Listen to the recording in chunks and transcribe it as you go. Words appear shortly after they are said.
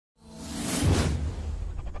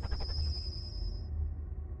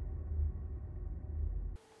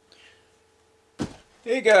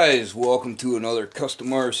Hey guys, welcome to another custom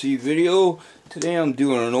RC video. Today I'm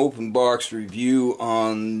doing an open box review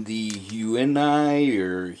on the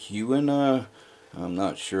HuiNa. I'm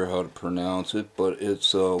not sure how to pronounce it, but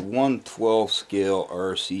it's a 1/12 scale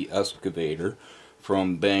RC excavator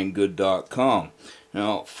from banggood.com.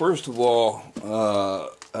 Now, first of all,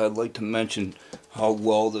 I'd like to mention how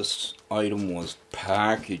well this item was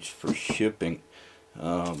packaged for shipping.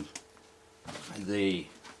 They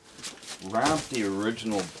wrapped the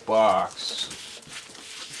original box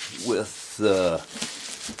with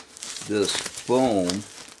this foam,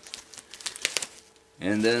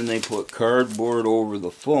 and then they put cardboard over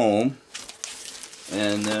the foam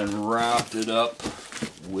and then wrapped it up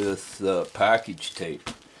with package tape.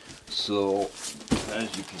 So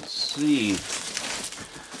as you can see,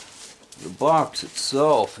 the box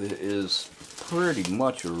itself is pretty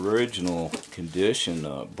much original condition,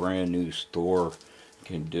 brand new store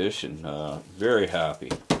condition. Very happy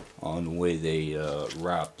on the way they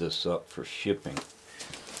wrap this up for shipping.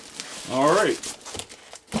 Alright,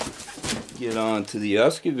 get on to the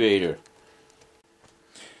excavator.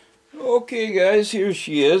 Okay guys, here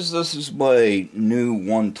she is. This is my new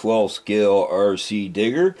 1/12 scale RC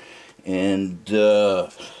digger, and I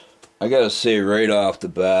gotta say right off the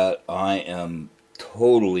bat, I am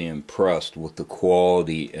totally impressed with the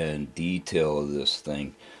quality and detail of this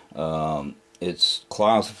thing. It's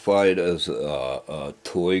classified as a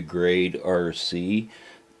toy grade RC,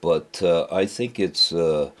 but I think it's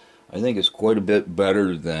quite a bit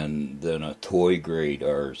better than a toy grade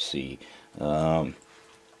RC.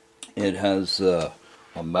 It has a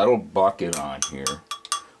metal bucket on here,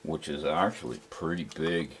 which is actually pretty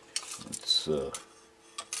big. It's about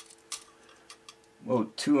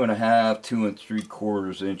 2.5, 2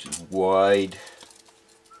 3/4 inches wide.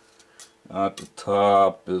 At the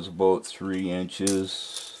top is about 3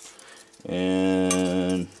 inches,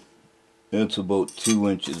 and it's about 2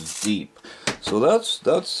 inches deep. So that's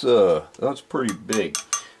pretty big.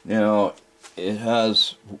 Now it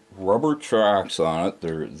has rubber tracks on it.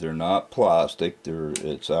 They're not plastic.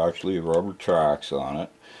 It's actually rubber tracks on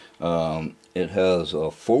it. It has a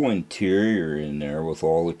full interior in there with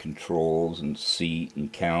all the controls and seat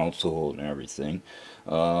and console and everything.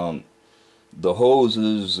 The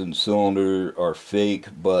hoses and cylinder are fake,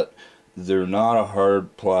 but they're not a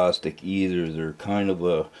hard plastic either. They're kind of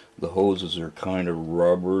the hoses are kind of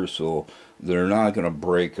rubber, so they're not going to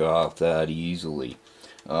break off that easily.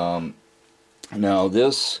 Now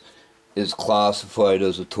this is classified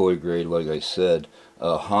as a toy grade, like I said.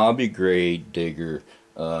 A hobby grade digger,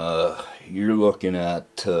 you're looking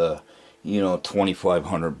at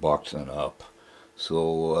 $2,500 and up. So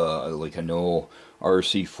like I know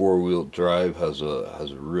RC 4-wheel drive has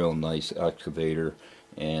a real nice excavator,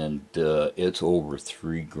 and it's over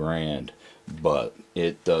 $3,000, but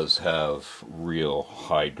it does have real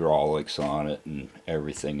hydraulics on it and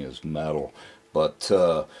everything is metal. But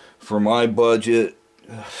for my budget,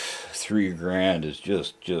 $3,000 is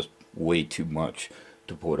just way too much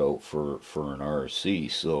to put out for an RC.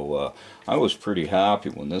 So I was pretty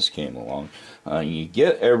happy when this came along. You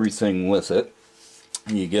get everything with it.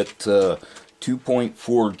 You get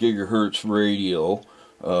 2.4 gigahertz radio,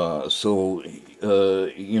 so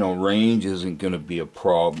range isn't going to be a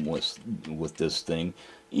problem with this thing,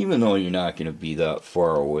 even though you're not going to be that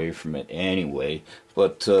far away from it anyway.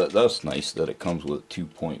 But that's nice that it comes with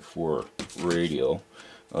 2.4 radio.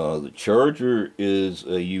 The charger is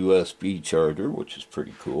a USB charger, which is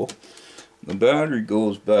pretty cool. The battery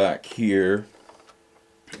goes back here,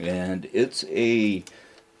 and it's a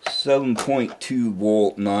 7.2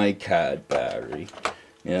 volt NiCad battery.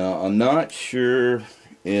 Now I'm not sure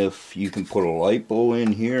if you can put a LiPo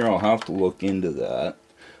in here. I'll have to look into that.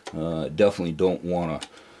 Definitely don't want to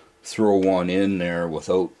throw one in there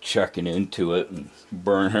without checking into it and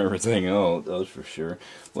burn everything out, that's for sure.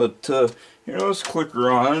 But here, let's click her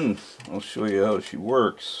on and I'll show you how she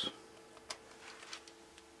works.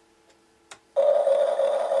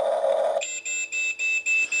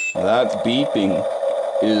 That beeping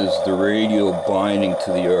is the radio binding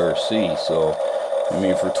to the RC, so I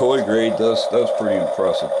mean, for toy grade, that's pretty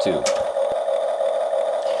impressive too.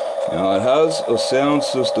 Now it has a sound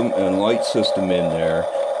system and light system in there,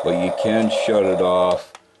 but you can shut it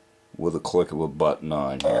off with a click of a button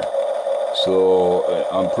on here. So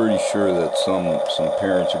I'm pretty sure that some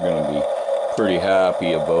parents are going to be pretty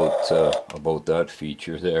happy about that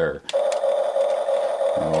feature there.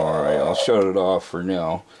 All right, I'll shut it off for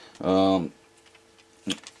now.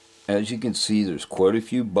 As you can see, there's quite a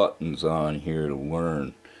few buttons on here to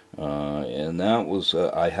learn, and that was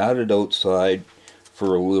I had it outside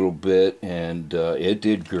for a little bit, and it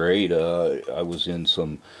did great. I was in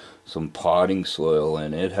some potting soil,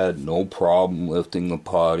 and it had no problem lifting the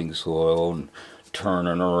potting soil and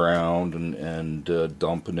turning around and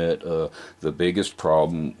dumping it. The biggest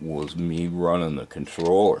problem was me running the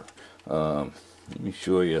controller. Let me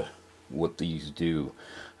show you what these do.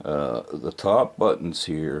 The top buttons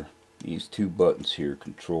here, these two buttons here,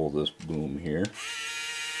 control this boom here.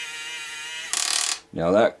 Now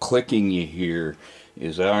that clicking you hear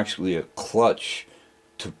is actually a clutch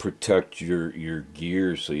to protect your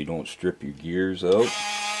gears so you don't strip your gears out.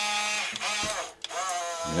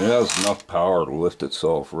 And it has enough power to lift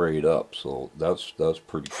itself right up, so that's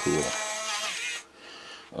pretty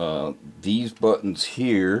cool. These buttons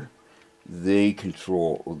here, they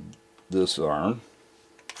control this arm.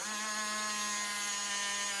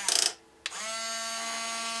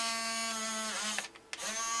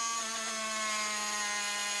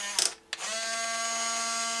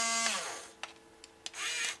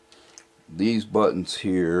 These buttons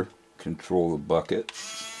here control the bucket.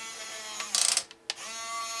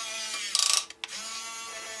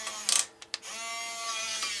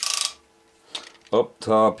 Up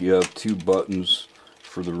top you have two buttons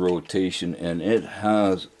for the rotation, and it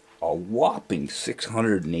has a whopping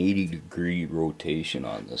 680-degree rotation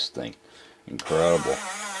on this thing. Incredible.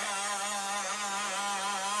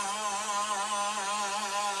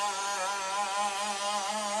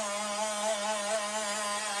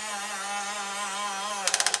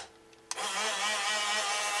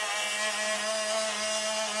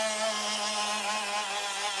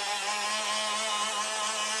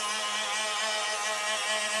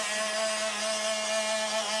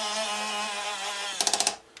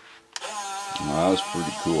 That was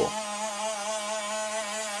pretty cool.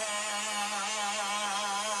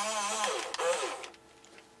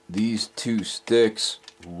 These two sticks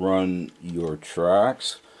run your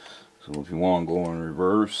tracks. So if you want to go in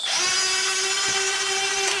reverse,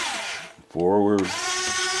 forward, if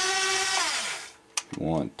you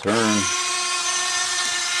want to turn,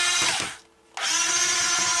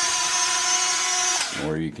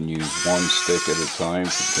 or you can use one stick at a time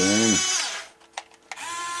for turning.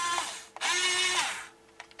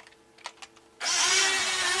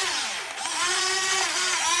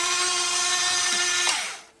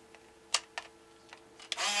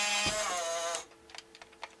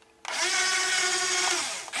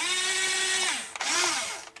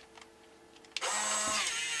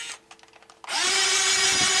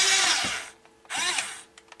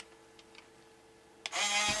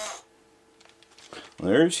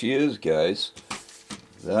 There she is, guys.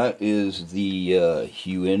 That is the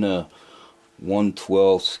HuiNa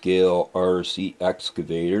 1/12 scale RC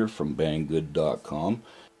Excavator from Banggood.com.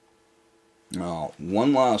 Now,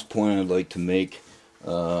 one last point I'd like to make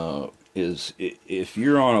is if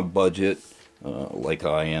you're on a budget like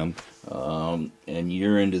I am, and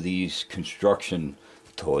you're into these construction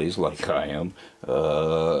toys like I am,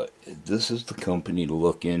 this is the company to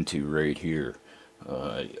look into right here.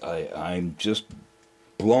 I'm just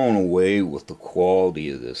blown away with the quality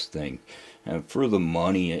of this thing, and for the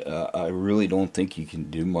money, I really don't think you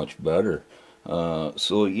can do much better.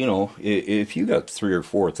 So you know, if you got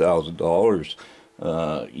 $3,000 or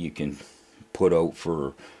 $4,000 you can put out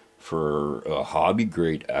for a hobby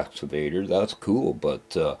grade excavator, that's cool,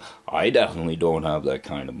 but I definitely don't have that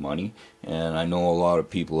kind of money, and I know a lot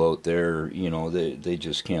of people out there, you know, they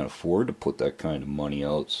just can't afford to put that kind of money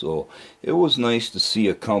out. So it was nice to see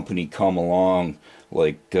a company come along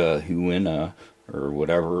like HuiNa or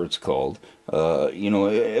whatever it's called. You know,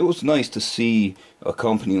 it was nice to see a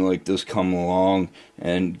company like this come along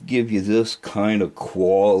and give you this kind of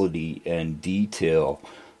quality and detail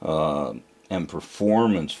and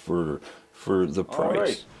performance for the price. All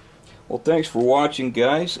right. Well, thanks for watching,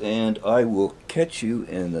 guys, and I will catch you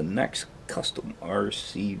in the next custom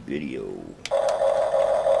RC video.